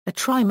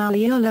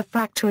trimalleolar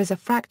fracture is a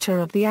fracture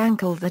of the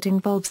ankle that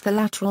involves the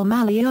lateral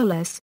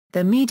malleolus,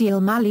 the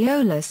medial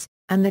malleolus,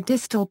 and the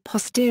distal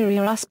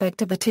posterior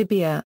aspect of the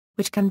tibia,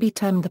 which can be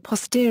termed the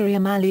posterior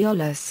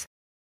malleolus.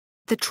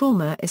 The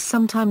trauma is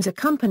sometimes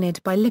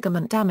accompanied by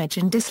ligament damage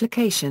and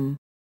dislocation.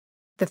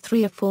 The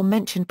three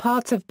aforementioned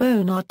parts of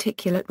bone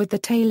articulate with the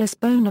talus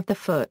bone of the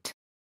foot.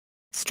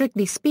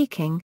 Strictly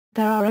speaking,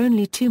 there are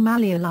only two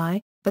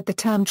malleoli, but the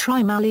term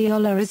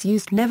trimalleolar is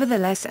used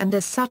nevertheless and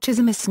as such is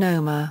a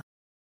misnomer.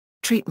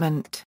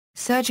 Treatment: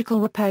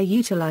 surgical repair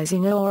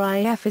utilizing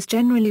ORIF is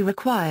generally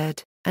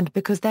required, and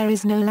because there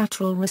is no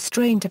lateral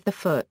restraint of the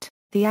foot,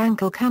 the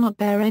ankle cannot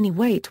bear any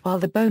weight while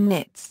the bone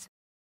knits.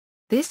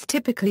 This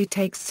typically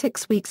takes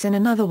 6 weeks in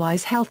an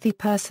otherwise healthy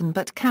person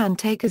but can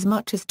take as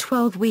much as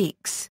 12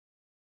 weeks.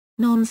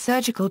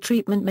 Non-surgical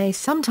treatment may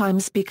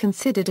sometimes be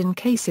considered in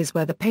cases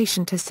where the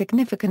patient has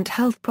significant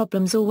health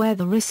problems or where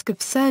the risk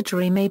of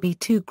surgery may be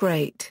too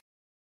great.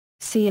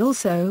 See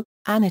also,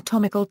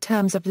 anatomical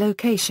terms of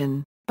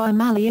location,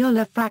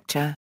 bimalleolar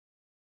fracture.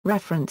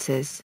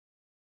 References.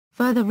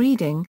 Further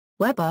reading,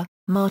 Weber,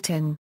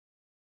 Martin.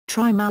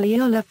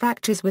 Trimalleolar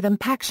fractures with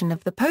impaction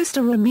of the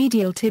posterior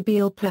medial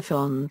tibial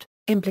plafond,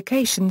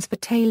 implications for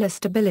talus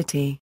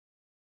stability.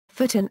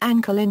 Foot and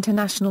Ankle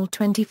International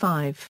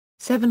 25.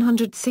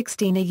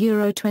 716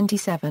 Euro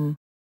 27.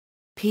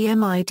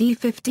 PMID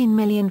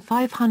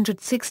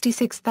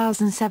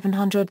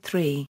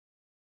 15566703.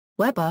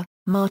 Weber,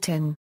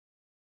 Martin.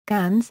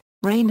 Gans,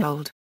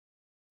 Reinhold.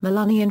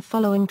 Maloney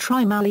following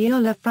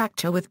trimalleolar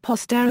fracture with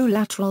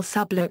posterolateral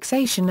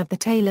subluxation of the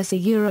talus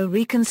Euro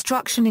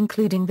reconstruction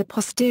including the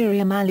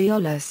posterior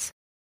malleolus.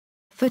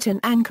 Foot and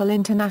Ankle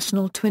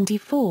International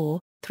 24,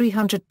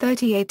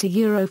 338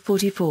 Euro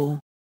 44.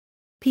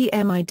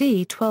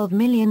 PMID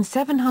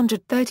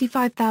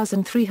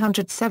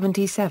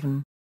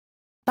 12735377.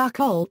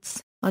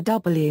 Buchholz,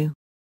 R.W.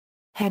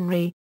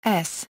 Henry,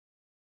 S.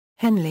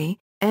 Henley,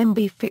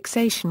 M.B.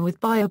 Fixation with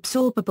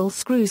bioabsorbable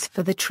screws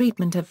for the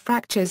treatment of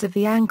fractures of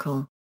the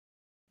ankle.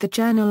 The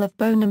Journal of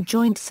Bone and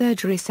Joint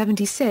Surgery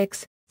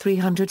 76,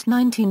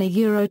 319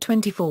 Euro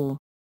 24.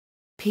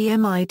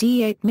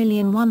 PMID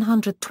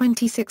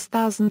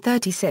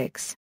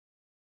 8126036.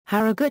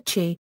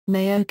 Haraguchi,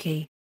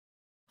 Naoki.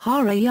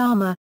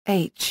 Harayama,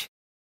 H.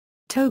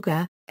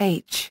 Toga,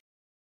 H.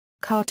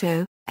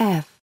 Kato,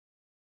 F.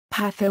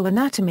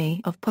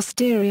 Pathoanatomy of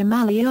posterior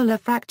malleolar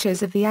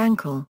fractures of the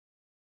ankle.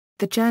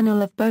 The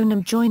Journal of Bone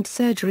and Joint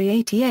Surgery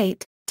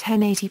 88,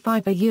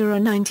 1085 Euro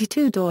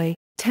 92 doi,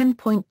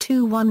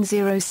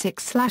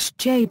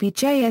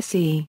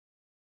 10.2106/JBJSE.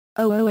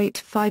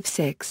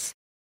 00856.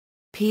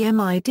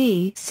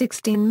 PMID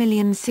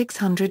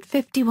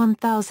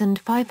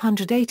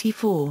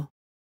 16651584.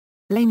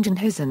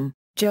 Langenhusen,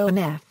 Joan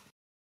F.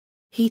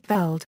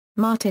 Heatveld,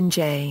 Martin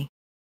J.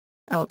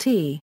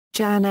 Lt.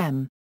 Jan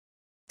M.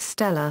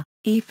 Stella,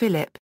 E.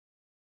 Philip.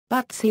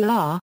 Butzi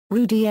R.,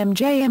 Rudy M.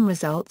 J. M.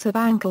 Results of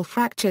ankle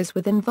fractures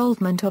with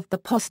involvement of the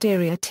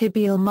posterior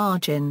tibial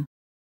margin.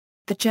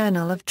 The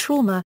Journal of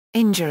Trauma,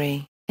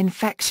 Injury,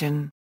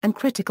 Infection, and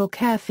Critical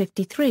Care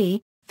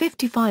 53,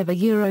 55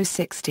 Euro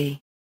 60.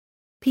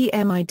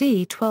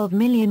 PMID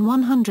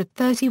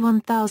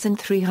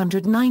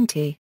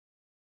 12131390.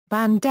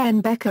 Van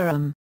den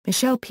Beckerum,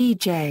 Michelle P.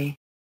 J.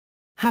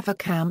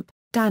 Haverkamp,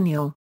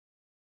 Daniel.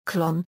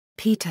 Klon,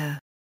 Peter.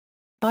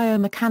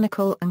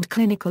 Biomechanical and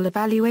Clinical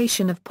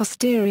Evaluation of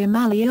Posterior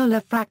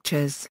Malleolar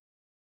Fractures.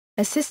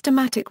 A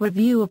Systematic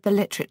Review of the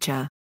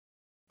Literature.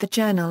 The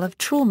Journal of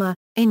Trauma,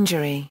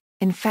 Injury,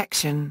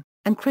 Infection,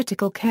 and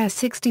Critical Care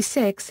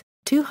 66,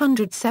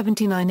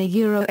 279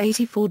 Euro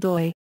 84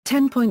 doi,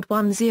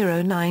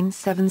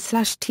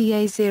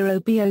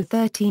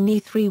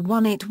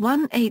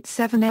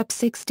 10.1097/TA0BO13E318187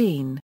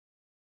 EP16.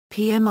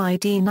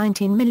 PMID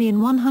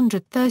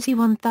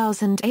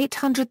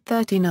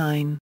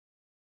 19131839.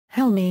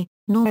 Helmy,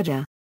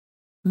 Norda.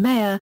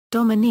 Mayer,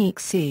 Dominique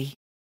C.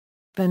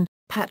 Van,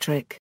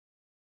 Patrick.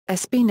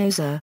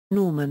 Espinoza,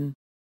 Norman.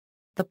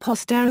 The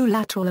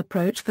Posterolateral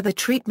Approach for the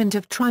Treatment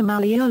of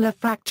Trimalleolar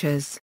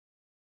Fractures.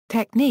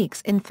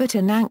 Techniques in Foot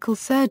and Ankle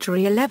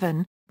Surgery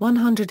 11,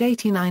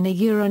 189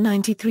 Euro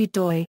 93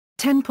 doi,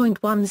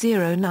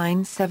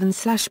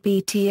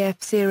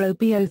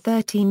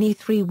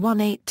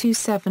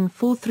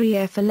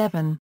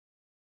 10.1097/BTF0BO13E318274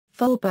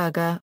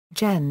 Folberger,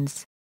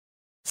 Jens.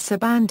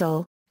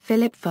 Sabandel,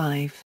 Philip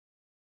 5.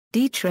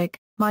 Dietrich,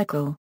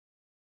 Michael.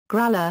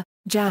 Graller,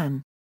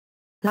 Jan.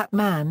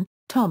 Lackman,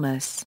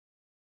 Thomas.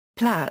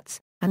 Platz,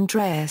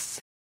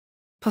 Andreas.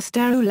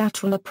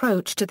 Posterolateral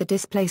Approach to the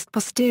Displaced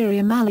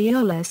Posterior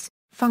Malleolus,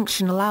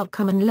 Functional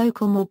Outcome and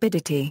Local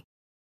Morbidity.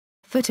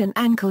 Foot and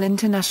Ankle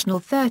International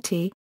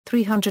 30,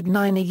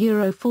 309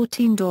 Euro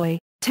 14 doi,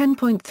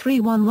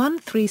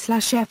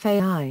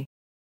 10.3113/FAI.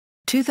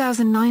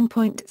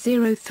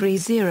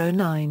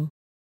 2009.0309.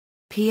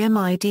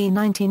 PMID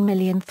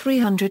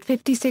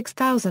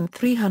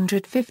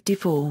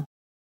 19356354.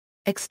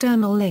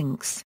 External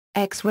links,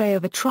 X-ray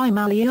of a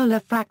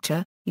trimalleolar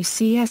fracture,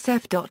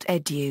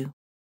 ucsf.edu.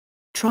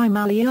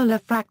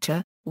 Trimalleolar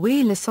fracture,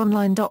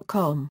 wheelisonline.com.